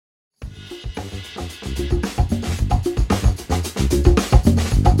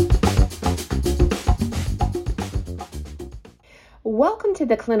Welcome to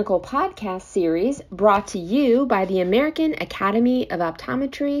the Clinical Podcast Series brought to you by the American Academy of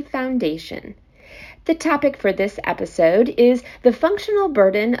Optometry Foundation. The topic for this episode is the functional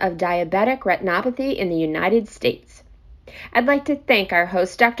burden of diabetic retinopathy in the United States. I'd like to thank our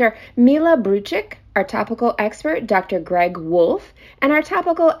host, Dr. Mila Brujic, our topical expert, Dr. Greg Wolfe, and our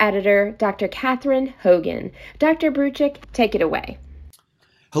topical editor, Dr. Catherine Hogan. Dr. Brujic, take it away.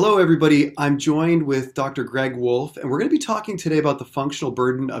 Hello, everybody. I'm joined with Dr. Greg Wolfe, and we're going to be talking today about the functional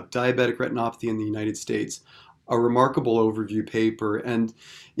burden of diabetic retinopathy in the United States, a remarkable overview paper. And,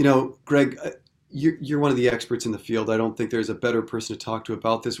 you know, Greg, you're one of the experts in the field. I don't think there's a better person to talk to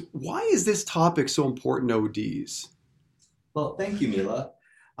about this. Why is this topic so important to ODs? Well, thank you, Mila.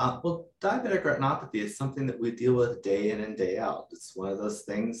 Diabetic retinopathy is something that we deal with day in and day out. It's one of those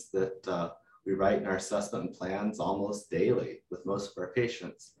things that we write in our assessment plans almost daily with most of our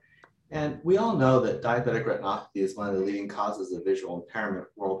patients. And we all know that diabetic retinopathy is one of the leading causes of visual impairment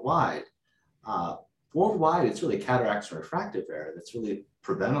worldwide. Worldwide, it's really cataracts and refractive error that's really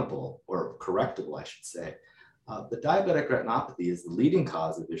preventable or correctable, I should say. But diabetic retinopathy is the leading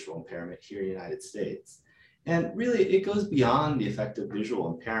cause of visual impairment here in the United States. And really, it goes beyond the effect of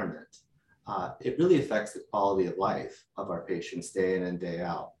visual impairment. It really affects the quality of life of our patients day in and day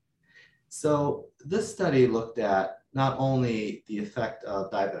out. So this study looked at not only the effect of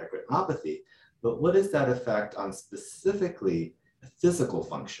diabetic retinopathy, but what is that effect on specifically physical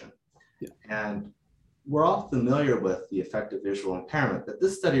function? Yeah. And we're all familiar with the effect of visual impairment, but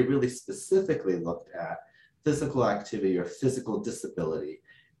this study really specifically looked at physical activity or physical disability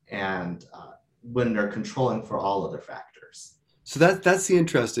and when they're controlling for all other factors. So that's the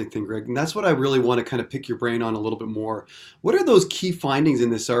interesting thing, Greg, and that's what I really want to kind of pick your brain on a little bit more. What are those key findings in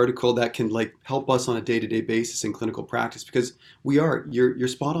this article that can help us on a day-to-day basis in clinical practice? Because you're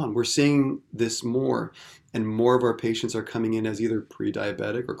spot on. We're seeing this more, and more of our patients are coming in as either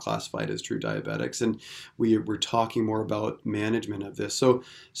pre-diabetic or classified as true diabetics, and we're talking more about management of this. So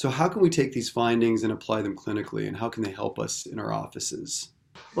how can we take these findings and apply them clinically, and how can they help us in our offices?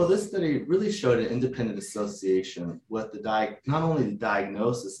 Well, this study really showed an independent association with not only the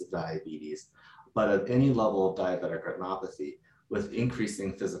diagnosis of diabetes, but of any level of diabetic retinopathy with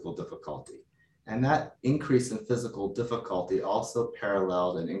increasing physical difficulty. And that increase in physical difficulty also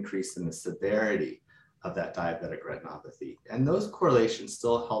paralleled an increase in the severity of that diabetic retinopathy. And those correlations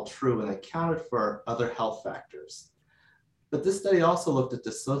still held true and accounted for other health factors. But this study also looked at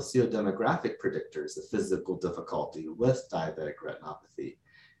the socio-demographic predictors of physical difficulty with diabetic retinopathy,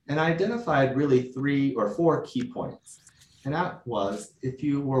 and identified really 3 or 4 key points. And that was if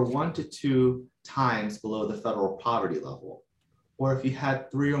you were 1 to 2 times below the federal poverty level, or if you had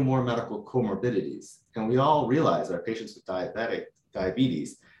 3 or more medical comorbidities. And we all realize our patients with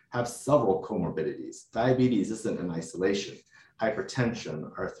diabetes have several comorbidities. Diabetes isn't in isolation.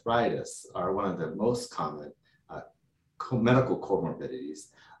 Hypertension, arthritis are one of the most common medical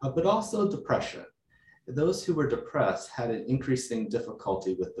comorbidities, but also depression. Those who were depressed had an increasing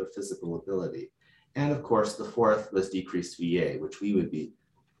difficulty with their physical ability. And of course, the 4th was decreased VA, which we would be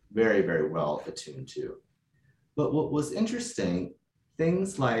very, very well attuned to. But what was interesting,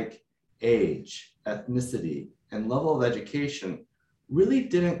 things like age, ethnicity, and level of education really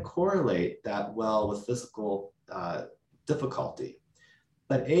didn't correlate that well with physical difficulty.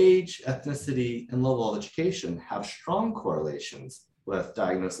 But age, ethnicity, and level of education have strong correlations with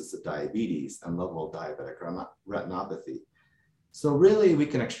diagnosis of diabetes and level of diabetic retinopathy. So really, we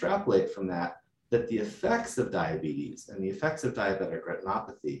can extrapolate from that the effects of diabetes and the effects of diabetic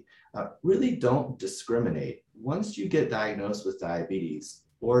retinopathy really don't discriminate. Once you get diagnosed with diabetes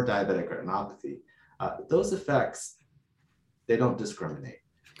or diabetic retinopathy, those effects, they don't discriminate.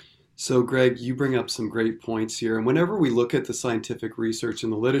 So, Greg, you bring up some great points here. And whenever we look at the scientific research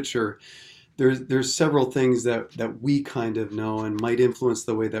in the literature, there's several things that we kind of know and might influence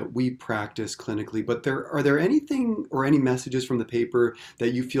the way that we practice clinically. But are there anything or any messages from the paper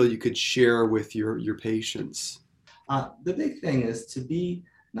that you feel you could share with your patients? The big thing is to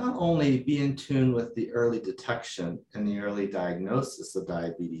not only be in tune with the early detection and the early diagnosis of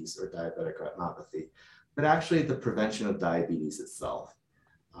diabetes or diabetic retinopathy, but actually the prevention of diabetes itself.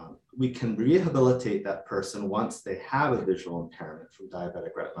 We can rehabilitate that person once they have a visual impairment from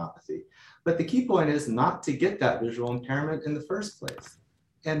diabetic retinopathy. But the key point is not to get that visual impairment in the first place.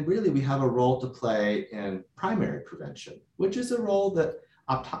 And really, we have a role to play in primary prevention, which is a role that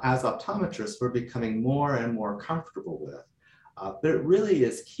as optometrists, we're becoming more and more comfortable with. But it really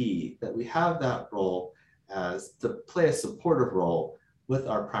is key that we have that role as to play a supportive role with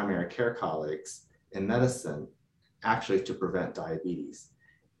our primary care colleagues in medicine actually to prevent diabetes.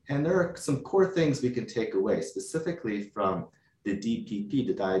 And there are some core things we can take away specifically from the DPP,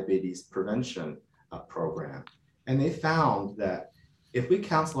 the Diabetes Prevention Program. And they found that if we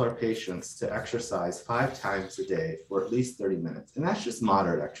counsel our patients to exercise 5 times a day for at least 30 minutes, and that's just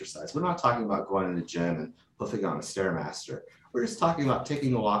moderate exercise. We're not talking about going to the gym and hoofing on a Stairmaster. We're just talking about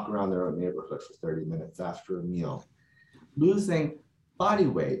taking a walk around their own neighborhood for 30 minutes after a meal, losing body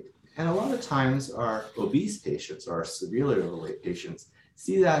weight. And a lot of times our obese patients or our severely overweight patients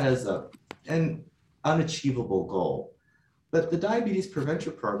see that as an unachievable goal. But the Diabetes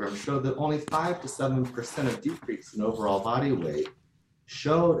Prevention Program showed that only 5 to 7% of decrease in overall body weight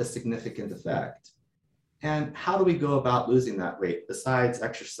showed a significant effect. And how do we go about losing that weight besides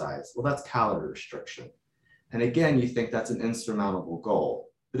exercise? Well, that's calorie restriction. And again, you think that's an insurmountable goal.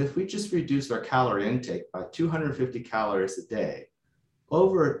 But if we just reduce our calorie intake by 250 calories a day,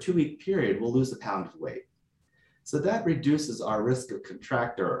 over a 2-week period, we'll lose a pound of weight. So that reduces our risk of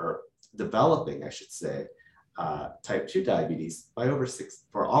developing, I should say, type 2 diabetes by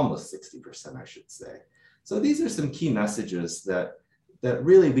for almost 60%, I should say. So these are some key messages that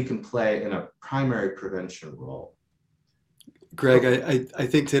really we can play in a primary prevention role. Greg, I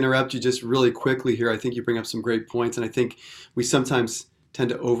think to interrupt you just really quickly here, I think you bring up some great points, and I think we sometimes tend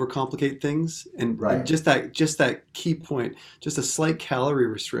to overcomplicate things, and right. just that key point, just a slight calorie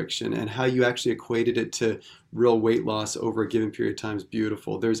restriction and how you actually equated it to real weight loss over a given period of time is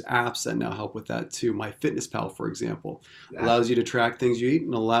beautiful. There's apps that now help with that too. MyFitnessPal, for example, allows you to track things you eat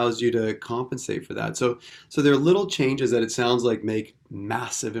and allows you to compensate for that. So there are little changes that it sounds like make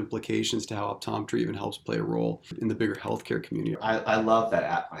massive implications to how optometry even helps play a role in the bigger healthcare community. I love that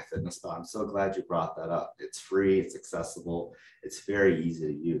app, MyFitnessPal. I'm so glad you brought that up. It's free, it's accessible, it's very easy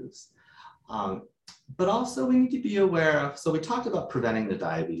to use. But also we need to be aware of, so we talked about preventing the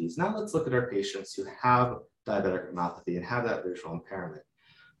diabetes. Now let's look at our patients who have diabetic retinopathy and have that visual impairment.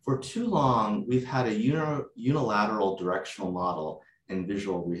 For too long, we've had a unilateral directional model in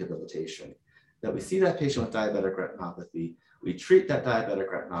visual rehabilitation. That we see that patient with diabetic retinopathy, we treat that diabetic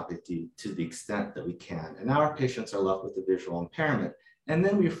retinopathy to the extent that we can. And now our patients are left with a visual impairment, and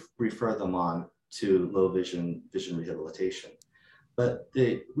then we refer them on to low vision rehabilitation. But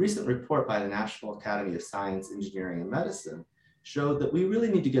the recent report by the National Academy of Science, Engineering, and Medicine showed that we really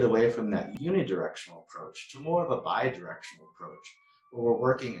need to get away from that unidirectional approach to more of a bidirectional approach, where we're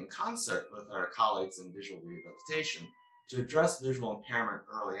working in concert with our colleagues in visual rehabilitation to address visual impairment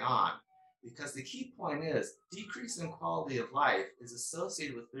early on. Because the key point is, decrease in quality of life is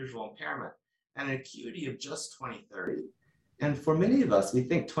associated with visual impairment and an acuity of just 20/30. And for many of us, we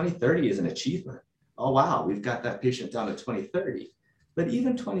think 20/30 is an achievement. Oh wow, we've got that patient down to 20/30. But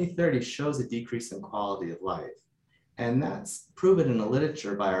even 20/30 shows a decrease in quality of life. And that's proven in the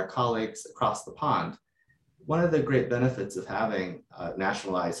literature by our colleagues across the pond. One of the great benefits of having a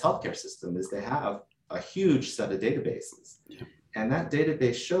nationalized healthcare system is they have a huge set of databases. Yeah. And that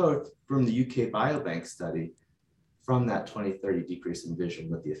database showed from the UK Biobank study from that 20/30 decrease in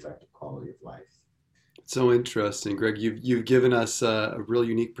vision with the effective quality of life. So interesting, Greg. You've given us a real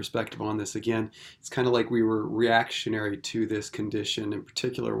unique perspective on this. Again, it's kind of like we were reactionary to this condition, in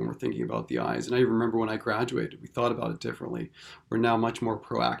particular when we're thinking about the eyes. And I remember when I graduated, we thought about it differently. We're now much more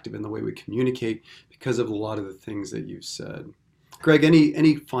proactive in the way we communicate because of a lot of the things that you've said. Greg,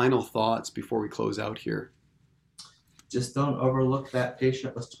 any final thoughts before we close out here? Just don't overlook that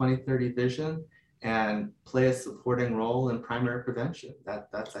patient with 20/30 vision and play a supporting role in primary prevention.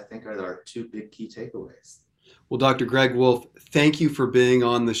 That's, I think, are our 2 big key takeaways. Well, Dr. Greg Wolfe, thank you for being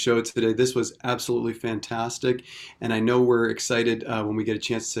on the show today. This was absolutely fantastic, and I know we're excited when we get a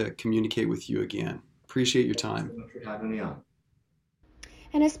chance to communicate with you again. Appreciate your time. Thanks so much for having me on.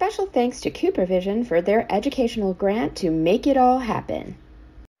 And a special thanks to CooperVision for their educational grant to make it all happen.